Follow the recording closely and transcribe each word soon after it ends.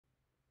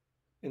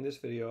In this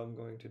video, I'm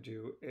going to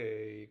do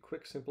a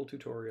quick, simple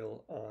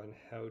tutorial on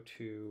how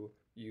to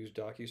use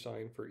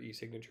Docusign for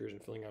e-signatures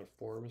and filling out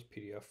forms,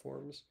 PDF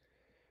forms.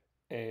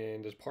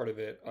 And as part of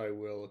it, I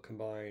will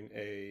combine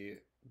a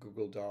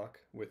Google Doc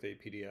with a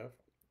PDF.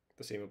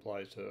 The same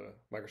applies to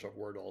Microsoft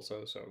Word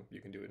also, so you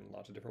can do it in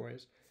lots of different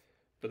ways.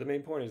 But the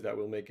main point is that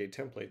we'll make a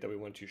template that we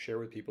want to share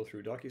with people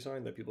through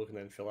Docusign that people can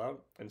then fill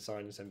out and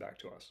sign and send back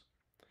to us.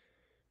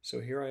 So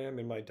here I am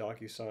in my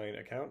Docusign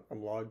account.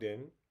 I'm logged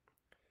in.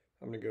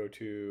 I'm going to go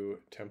to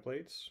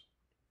templates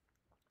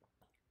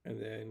and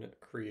then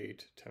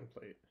create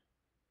template.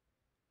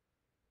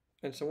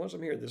 And so once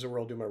I'm here, this is where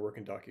I'll do my work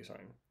in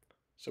Docusign.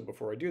 So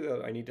before I do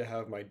that, I need to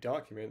have my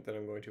document that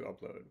I'm going to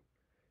upload.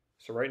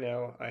 So right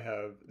now I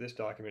have this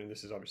document, and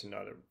this is obviously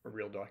not a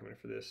real document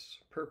for this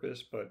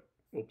purpose, but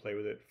we'll play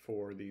with it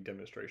for the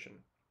demonstration.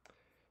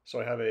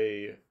 So I have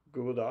a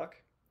Google Doc.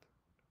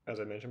 As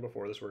I mentioned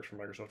before, this works for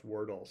Microsoft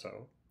Word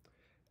also.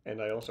 And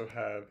I also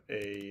have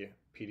a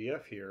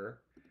PDF here.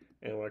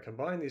 And I want to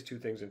combine these two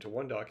things into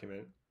one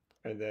document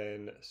and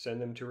then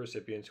send them to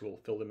recipients who will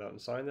fill them out and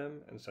sign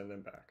them and send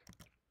them back.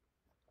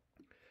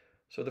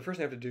 So the first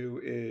thing I have to do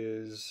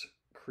is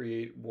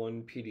create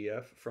one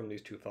PDF from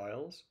these two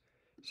files.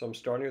 So I'm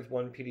starting with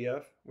one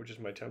PDF, which is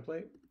my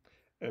template,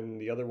 and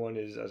the other one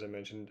is, as I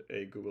mentioned,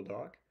 a Google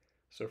Doc.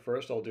 So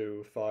first I'll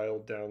do File,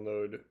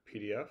 Download,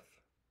 PDF.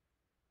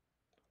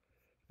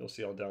 You'll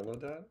see I'll download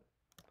that.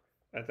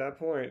 At that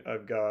point,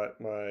 I've got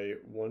my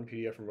one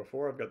PDF from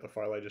before. I've got the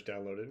file I just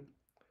downloaded.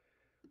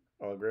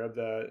 I'll grab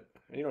that,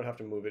 and you don't have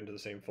to move it into the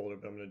same folder,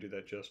 but I'm going to do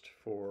that just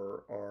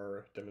for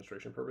our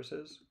demonstration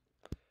purposes.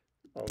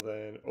 I'll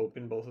then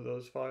open both of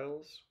those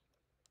files,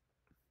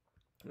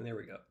 and there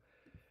we go.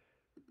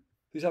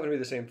 These happen to be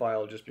the same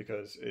file just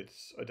because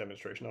it's a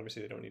demonstration.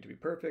 Obviously, they don't need to be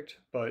perfect,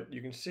 but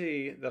you can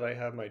see that I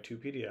have my two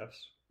PDFs.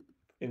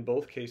 In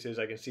both cases,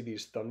 I can see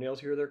these thumbnails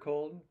here, they're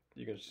called.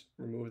 You can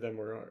remove them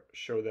or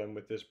show them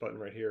with this button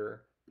right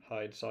here,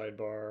 hide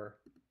sidebar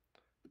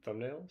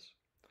thumbnails.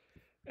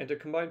 And to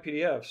combine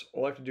PDFs,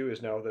 all I have to do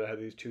is, now that I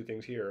have these two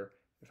things here,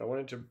 if I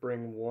wanted to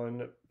bring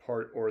one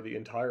part or the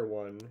entire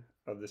one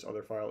of this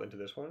other file into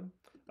this one,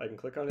 I can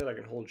click on it, I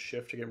can hold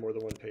Shift to get more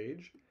than one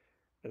page,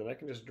 and then I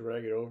can just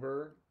drag it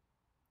over,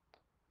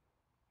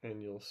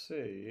 and you'll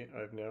see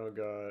I've now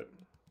got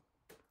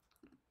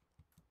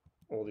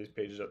all these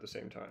pages at the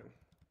same time.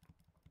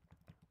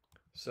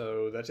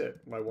 So that's it.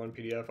 My one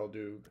PDF, I'll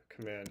do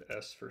Command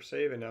S for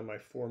save, and now my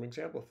form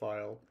example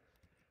file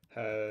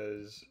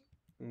has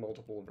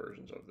multiple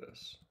versions of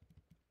this.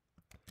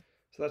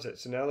 So that's it.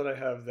 So now that I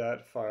have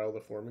that file,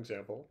 the form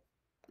example,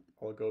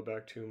 I'll go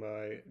back to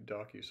my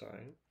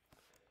Docusign.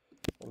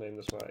 I'll name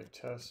this my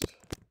test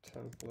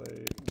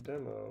template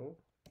demo.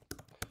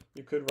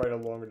 You could write a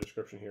longer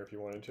description here if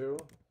you wanted to.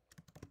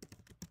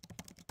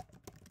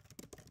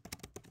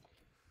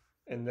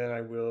 And then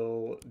I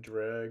will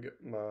drag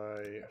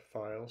my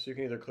file. So you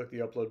can either click the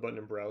upload button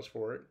and browse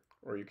for it,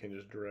 or you can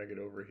just drag it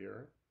over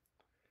here.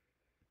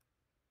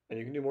 And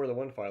you can do more than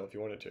one file if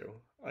you wanted to.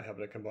 I happen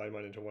to combine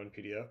mine into one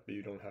PDF, but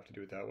you don't have to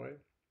do it that way.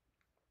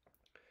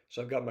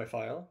 So I've got my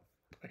file.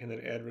 I can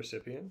then add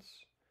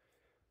recipients.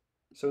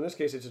 So in this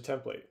case, it's a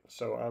template.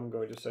 So I'm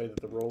going to say that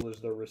the role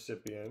is the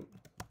recipient.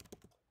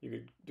 You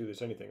could do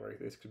this anything, right?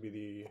 This could be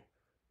the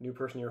new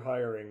person you're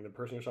hiring, the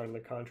person you're signing the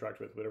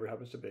contract with, whatever it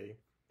happens to be.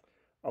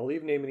 I'll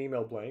leave name and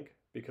email blank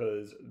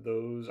because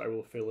those I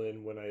will fill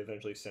in when I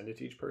eventually send it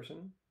to each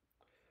person.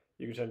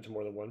 You can send it to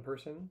more than one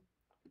person.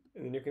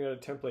 And then you can add a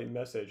template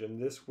message,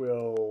 and this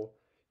will,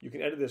 you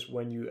can edit this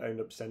when you end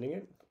up sending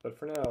it, but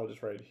for now I'll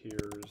just write,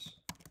 here's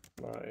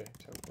my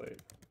template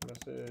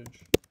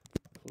message,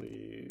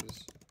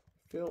 please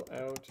fill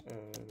out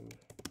and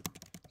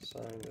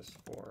sign this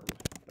form,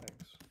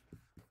 thanks.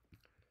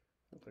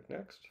 I'll click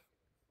next.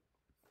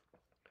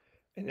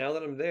 And now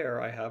that I'm there,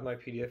 I have my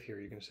PDF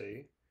here, you can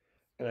see,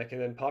 and I can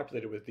then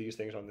populate it with these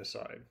things on this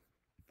side.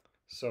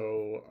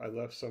 So I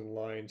left some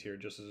lines here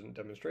just as a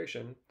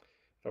demonstration.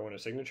 If I want a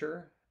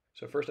signature,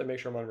 so first I make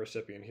sure I'm on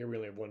recipient. Here we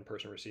only have one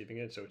person receiving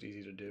it, so it's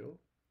easy to do.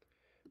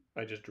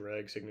 I just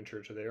drag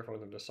signature to there if I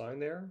want them to sign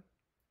there.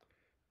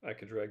 I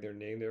could drag their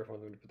name there if I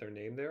want them to put their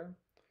name there.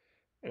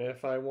 And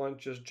if I want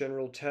just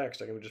general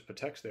text, I can just put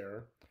text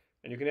there.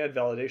 And you can add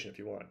validation if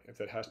you want. If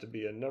that has to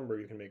be a number,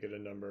 you can make it a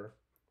number,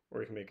 or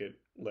you can make it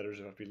letters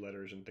if it has to be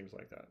letters and things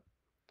like that.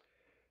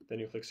 Then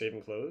you click Save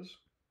and Close.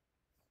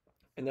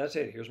 And that's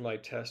it. Here's my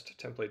test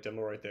template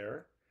demo right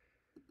there.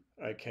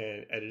 I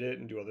can edit it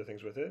and do other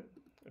things with it.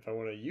 If I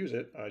want to use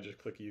it, I just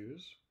click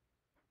Use.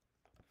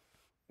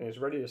 And it's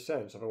ready to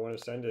send. So if I want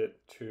to send it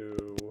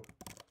to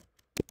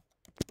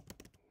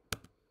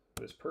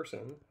this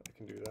person, I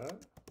can do that.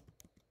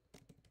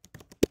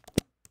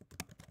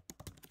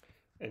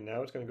 And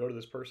now it's going to go to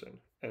this person.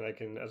 And I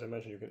can, as I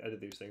mentioned, you can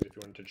edit these things if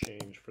you want to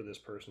change for this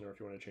person or if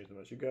you want to change them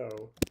as you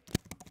go.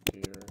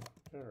 Here,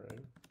 all right.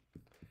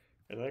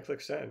 And then I click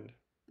Send,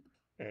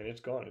 and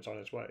it's gone. It's on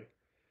its way.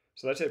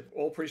 So that's it.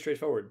 All pretty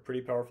straightforward.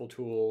 Pretty powerful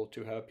tool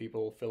to have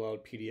people fill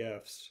out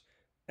PDFs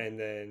and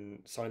then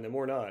sign them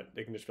or not.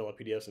 They can just fill out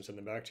PDFs and send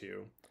them back to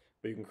you.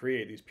 but you can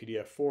create these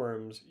PDF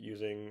forms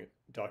using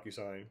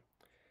Docusign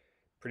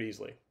pretty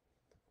easily.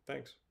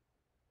 Thanks.